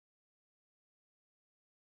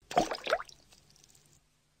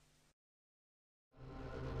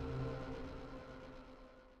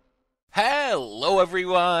Hello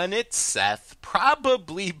everyone, it's Seth,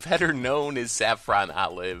 probably better known as Saffron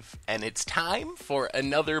Olive, and it's time for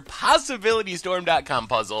another PossibilityStorm.com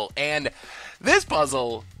puzzle, and this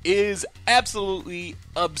puzzle is absolutely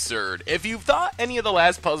absurd. If you thought any of the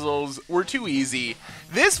last puzzles were too easy,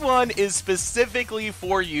 this one is specifically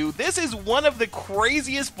for you. This is one of the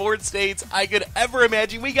craziest board states I could ever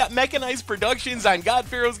imagine. We got mechanized productions on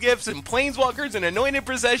God-Pharaoh's gifts and planeswalkers and anointed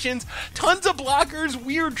processions, tons of blockers,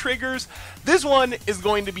 weird triggers. This one is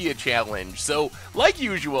going to be a challenge. So, like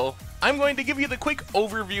usual, I'm going to give you the quick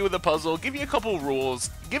overview of the puzzle, give you a couple rules,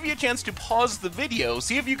 give you a chance to pause the video,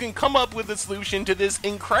 see if you can come up with a solution to this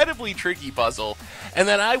incredibly tricky puzzle, and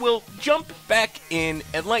then I will jump back in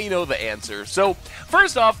and let you know the answer. So,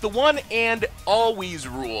 first off, the one and always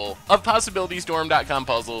rule of PossibilityStorm.com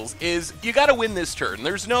puzzles is you gotta win this turn.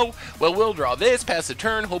 There's no, well, we'll draw this, pass a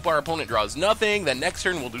turn, hope our opponent draws nothing, then next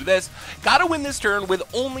turn we'll do this. Gotta win this turn with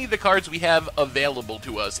only the cards we have available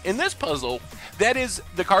to us. In this puzzle, that is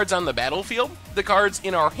the cards on the battlefield, the cards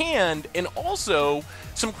in our hand, and also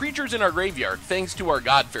some creatures in our graveyard, thanks to our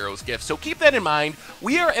God-Pharaoh's gift. So keep that in mind.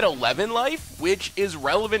 We are at 11 life, which is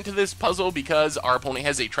relevant to this puzzle because our opponent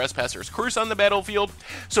has a Trespasser's Curse on the battlefield.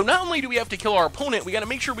 So not only do we have to kill our opponent, we gotta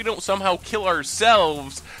make sure we don't somehow kill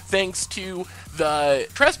ourselves thanks to the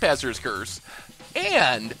Trespasser's Curse.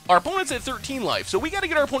 And our opponent's at 13 life, so we gotta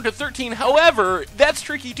get our opponent to 13. However, that's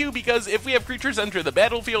tricky too, because if we have creatures enter the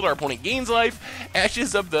battlefield, our opponent gains life.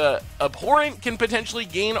 Ashes of the Abhorrent can potentially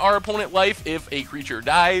gain our opponent life if a creature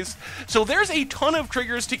dies. So there's a ton of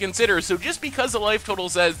triggers to consider, so just because the life total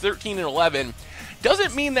says 13 and 11,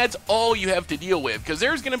 doesn't mean that's all you have to deal with, because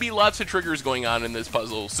there's going to be lots of triggers going on in this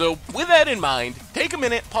puzzle. So with that in mind, take a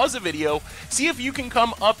minute, pause the video, see if you can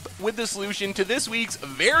come up with the solution to this week's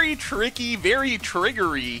very tricky, very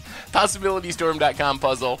triggery PossibilityStorm.com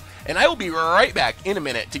puzzle, and I will be right back in a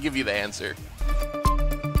minute to give you the answer.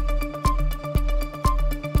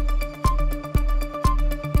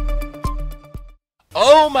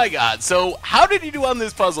 Oh my god, so how did you do on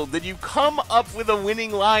this puzzle? Did you come up with a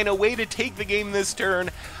winning line, a way to take the game this turn?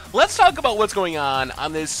 Let's talk about what's going on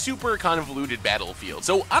this super convoluted battlefield.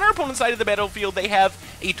 So on our opponent's side of the battlefield, they have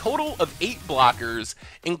a total of 8 blockers,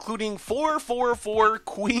 including 4/4/4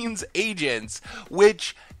 Queen's Agents,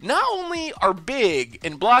 which not only are big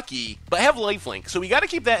and blocky, but have lifelink. So we got to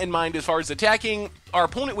keep that in mind as far as attacking. Our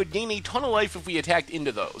opponent would gain a ton of life if we attacked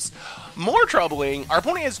into those. More troubling, our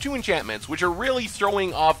opponent has 2 enchantments, which are really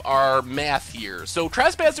throwing off our math here. So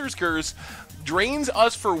Trespasser's Curse drains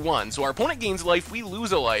us for 1, so our opponent gains life, we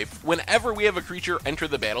lose a life whenever we have a creature enter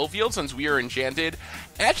the battlefield since we are enchanted.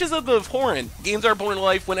 Ashes of the Abhorrent gains our opponent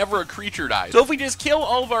life whenever a creature dies. So if we just kill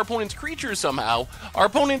all of our opponent's creatures somehow, our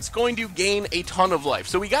opponent's going to gain a ton of life.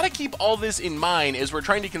 So we gotta keep all this in mind as we're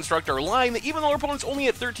trying to construct our line, that even though our opponent's only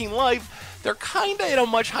at 13 life, they're kinda at a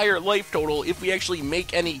much higher life total if we actually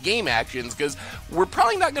make any game actions, because we're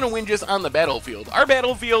probably not gonna win just on the battlefield. Our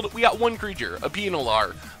battlefield, we got 1 creature, a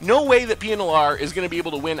PNLR. No way that PNLR is gonna be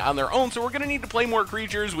able to win on their own, so we're gonna need to play more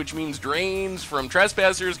creatures, which means drains from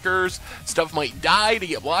Trespasser's Curse, stuff might die to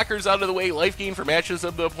get blockers out of the way, life gain from Ashes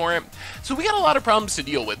of the Abhorrent. So we got a lot of problems to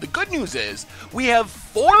deal with. The good news is, we have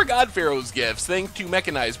 4 God-Pharaoh's gifts thanks to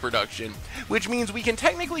mechanized production, which means we can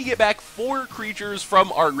technically get back 4 creatures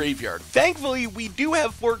from our graveyard. Thankfully, we do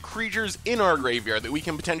have 4 creatures in our graveyard that we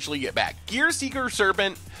can potentially get back. Gearseeker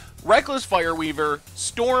Serpent, Reckless Fireweaver,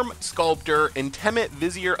 Storm Sculptor, and Temet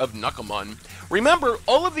Vizier of Nukamun. Remember,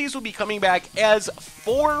 all of these will be coming back as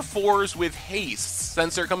 4/4s with haste,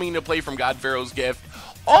 since they're coming into play from God-Pharaoh's gift.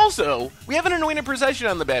 Also, we have an Anointed Procession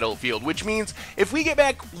on the battlefield, which means if we get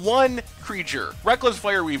back 1 creature, Reckless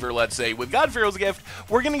Fireweaver, let's say, with God-Pharaoh's gift,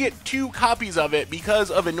 we're going to get 2 copies of it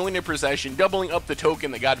because of Anointed Procession, doubling up the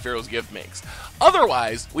token that God-Pharaoh's gift makes.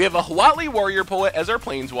 Otherwise, we have a Huatli Warrior Poet as our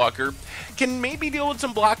Planeswalker, can maybe deal with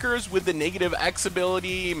some blockers with the negative X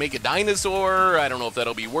ability, make a dinosaur, I don't know if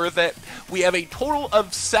that'll be worth it. We have a total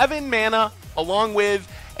of 7 mana, along with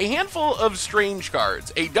a handful of strange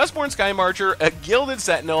cards, a Dustborn Sky Marcher, a Gilded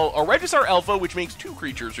Sentinel, a Regisaur Alpha, which makes 2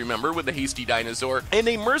 creatures, remember, with the Hasty Dinosaur, and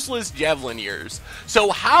a Merciless Javelineers. So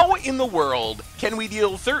how in the world can we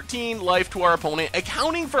deal 13 life to our opponent,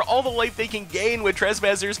 accounting for all the life they can gain with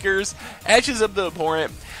Trespasser's Curse, Ashes of the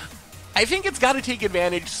Abhorrent? I think it's got to take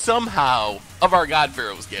advantage somehow of our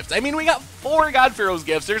God-Pharaoh's gifts. I mean, we got 4 God-Pharaoh's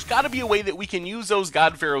gifts. There's got to be a way that we can use those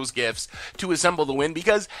God-Pharaoh's gifts to assemble the win,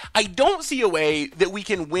 because I don't see a way that we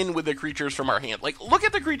can win with the creatures from our hand. Like, look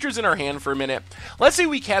at the creatures in our hand for a minute. Let's say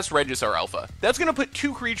we cast Regisar Alpha. That's going to put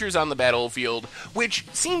 2 creatures on the battlefield, which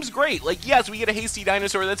seems great. Like, yes, we get a Hasty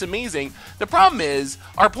Dinosaur. That's amazing. The problem is,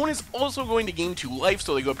 our opponent's also going to gain 2 life,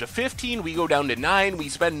 so they go up to 15. We go down to 9. We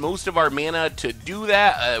spend most of our mana to do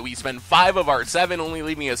that. We spend 5 of our 7, only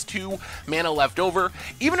leaving us 2 mana left over.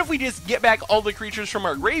 Even if we just get back all the creatures from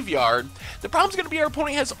our graveyard, the problem's going to be our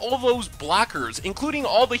opponent has all those blockers, including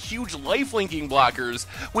all the huge life-linking blockers,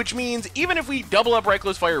 which means even if we double up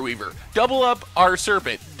Reckless Fireweaver, double up our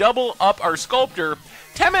Serpent, double up our Sculptor,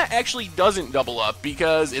 Temet actually doesn't double up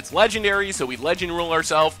because it's legendary, so we'd legend rule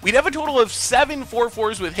ourselves. We'd have a total of 7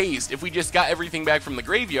 4/4s with haste if we just got everything back from the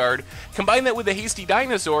graveyard. Combine that with the Hasty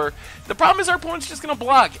Dinosaur, the problem is our opponent's just going to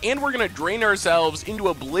block, and we're going to drain ourselves into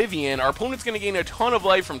oblivion. Our opponent's going to gain a ton of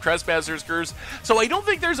life from Trespasser's Curse, so I don't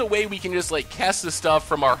think there's a way we can just like cast the stuff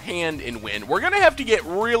from our hand and win. We're going to have to get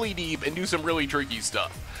really deep and do some really tricky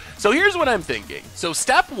stuff. So here's what I'm thinking. So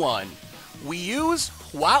step 1, we use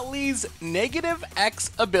Huatli's -X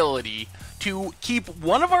ability to keep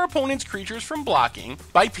one of our opponent's creatures from blocking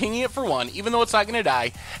by pinging it for 1, even though it's not going to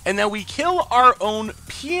die, and then we kill our own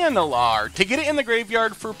Pianalar to get it in the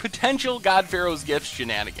graveyard for potential God-Pharaoh's Gifts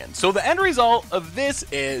shenanigans. So the end result of this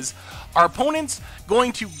is our opponent's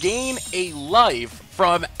going to gain a life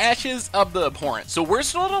from Ashes of the Abhorrent. So we're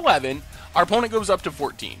still at 11. Our opponent goes up to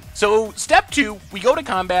 14. So step 2, we go to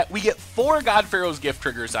combat. We get 4 God-Pharaoh's Gift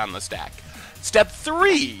triggers on the stack. Step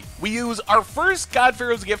 3, we use our first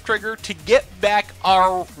God-Pharaoh's Gift trigger to get back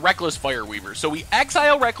our Reckless Fireweaver. So we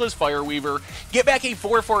exile Reckless Fireweaver, get back a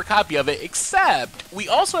 4/4 copy of it, except we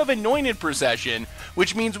also have Anointed Procession,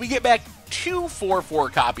 which means we get back 2 4/4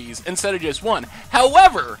 copies instead of just 1.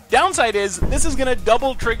 However, downside is this is going to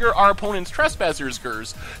double trigger our opponent's Trespasser's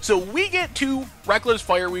Curse. So we get 2 Reckless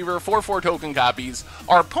Fireweaver 4/4 token copies.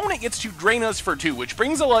 Our opponent gets to drain us for 2, which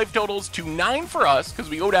brings the life totals to 9 for us, because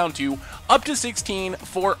we go down to up to 16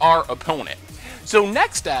 for our opponent. So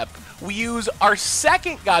next step, we use our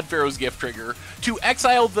second God-Pharaoh's Gift trigger to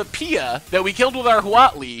exile the Pia that we killed with our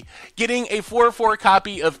Huatli, getting a 4/4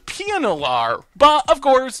 copy of Pianalar. But, of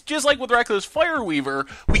course, just like with Reckless Fireweaver,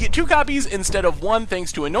 we get 2 copies instead of 1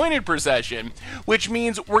 thanks to Anointed Procession, which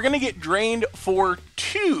means we're going to get drained for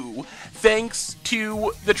 2 thanks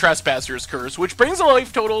to the Trespasser's Curse, which brings the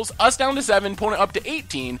life totals, us down to 7, opponent up to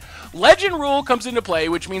 18. Legend Rule comes into play,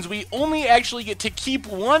 which means we only actually get to keep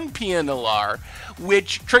 1 Pianalar,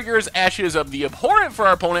 which triggers Ashes of the Abhorrent for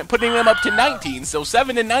our opponent, putting them up to 19, so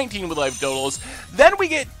 7 and 19 with life totals. Then we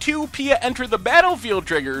get 2 Pia Enter the Battlefield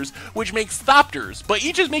triggers, which makes Thopters, but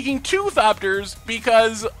each is making 2 Thopters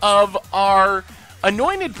because of our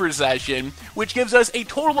Anointed Procession, which gives us a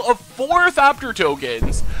total of 4 Thopter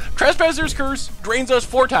tokens. Trespasser's Curse drains us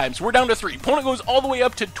 4 times. We're down to 3. Opponent goes all the way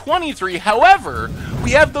up to 23. However,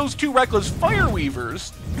 we have those 2 Reckless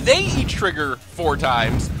Fireweavers. They each trigger 4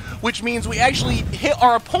 times, which means we actually hit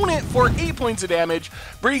our opponent for 8 points of damage,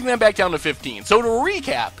 bringing them back down to 15. So to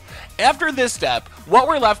recap, after this step, what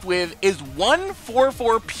we're left with is 1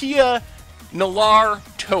 4/4 Pia Nalar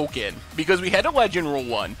token, because we had a Legend Rule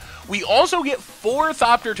 1. We also get 4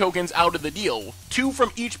 Thopter tokens out of the deal, 2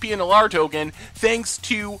 from each Pia Nalar token, thanks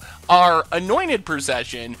to our Anointed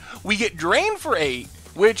Procession. We get drained for 8,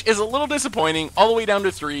 which is a little disappointing, all the way down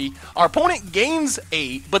to 3. Our opponent gains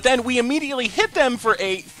 8, but then we immediately hit them for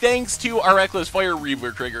 8 thanks to our Reckless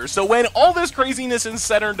Fireweaver trigger. So when all this craziness is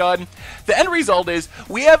said and done, the end result is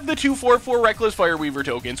we have the 2 4/4 Reckless Fireweaver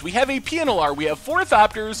tokens, we have a Pianalar, we have 4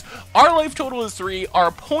 Thopters, our life total is 3, our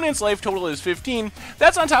opponent's life total is 15.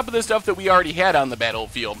 That's on top of the stuff that we already had on the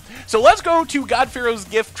battlefield. So let's go to God-Pharaoh's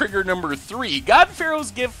Gift trigger number 3.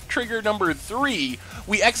 God-Pharaoh's Gift trigger number 3,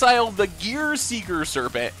 we exile the Gear Seeker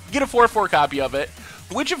Serpent, get a 4/4 copy of it,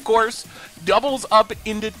 which of course doubles up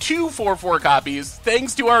into 2 4/4 copies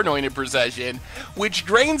thanks to our Anointed Procession, which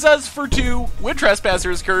drains us for 2 with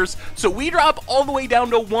Trespasser's Curse, so we drop all the way down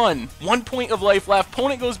to 1 point of life left.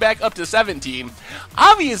 Opponent goes back up to 17.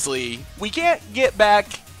 Obviously, we can't get back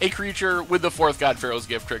a creature with the 4th God-Pharaoh's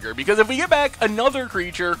Gift trigger, because if we get back another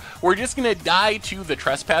creature, we're just going to die to the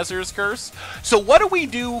Trespasser's Curse. So what do we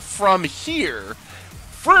do from here?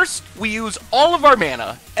 First, we use all of our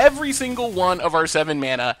mana, every single one of our 7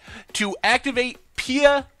 mana, to activate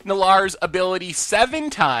Pia Nalar's ability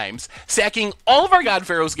 7 times, sacking all of our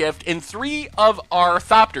God-Pharaoh's Gift and 3 of our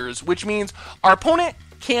Thopters, which means our opponent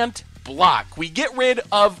can't block. We get rid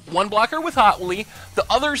of 1 blocker with Huatli, the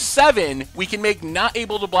other 7 we can make not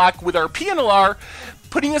able to block with our Pia Nalar,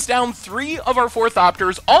 putting us down 3 of our 4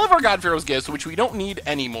 Thopters, all of our God-Pharaoh's gifts, which we don't need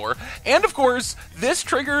anymore. And of course, this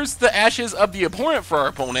triggers the ashes of the opponent for our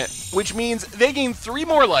opponent, which means they gain 3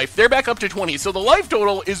 more life. They're back up to 20. So the life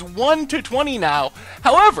total is 1 to 20 now.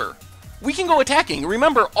 However, we can go attacking.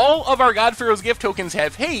 Remember, all of our God-Pharaoh's gift tokens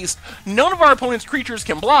have haste. None of our opponent's creatures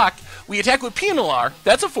can block. We attack with Pinalar,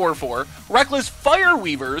 that's a 4/4. Reckless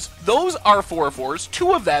Fireweavers, those are 4/4s,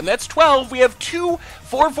 2 of them, that's 12. We have 2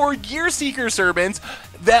 4/4 Gear Seeker Servants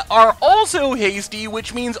that are also hasty,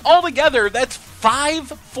 which means altogether that's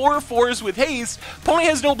 5 4/4s with haste. Opponent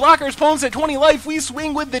has no blockers, opponent's at 20 life, we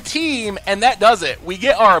swing with the team, and that does it. We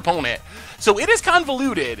get our opponent. So it is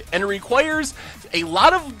convoluted, and it requires a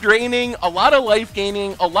lot of draining, a lot of life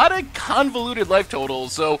gaining, a lot of convoluted life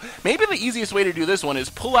totals. So maybe the easiest way to do this one is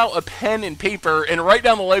pull out a pen and paper and write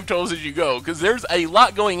down the life totals as you go, because there's a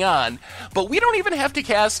lot going on. But we don't even have to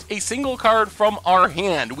cast a single card from our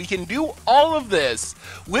hand. We can do all of this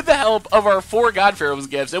with the help of our 4 God-Pharaoh's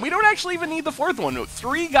gifts, and we don't actually even need the 4th one.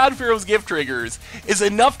 3 God-Pharaoh's gift triggers is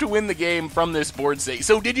enough to win the game from this board state.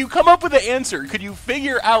 So did you come up with the answer? Could you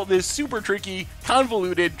figure out this super tricky,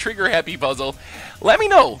 convoluted, trigger-happy puzzle? Let me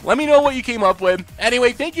know. Let me know what you came up with.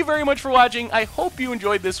 Anyway, thank you very much for watching. I hope you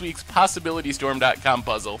enjoyed this week's PossibilityStorm.com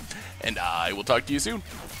puzzle, and I will talk to you soon.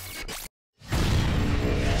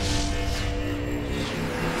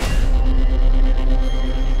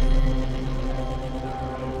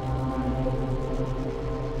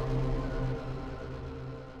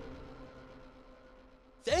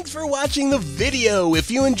 Thanks for watching the video. If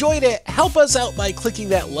you enjoyed it, help us out by clicking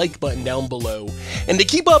that like button down below. And to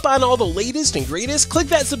keep up on all the latest and greatest, click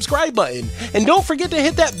that subscribe button. And don't forget to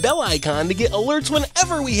hit that bell icon to get alerts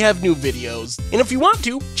whenever we have new videos. And if you want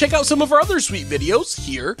to, check out some of our other sweet videos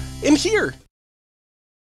here and here.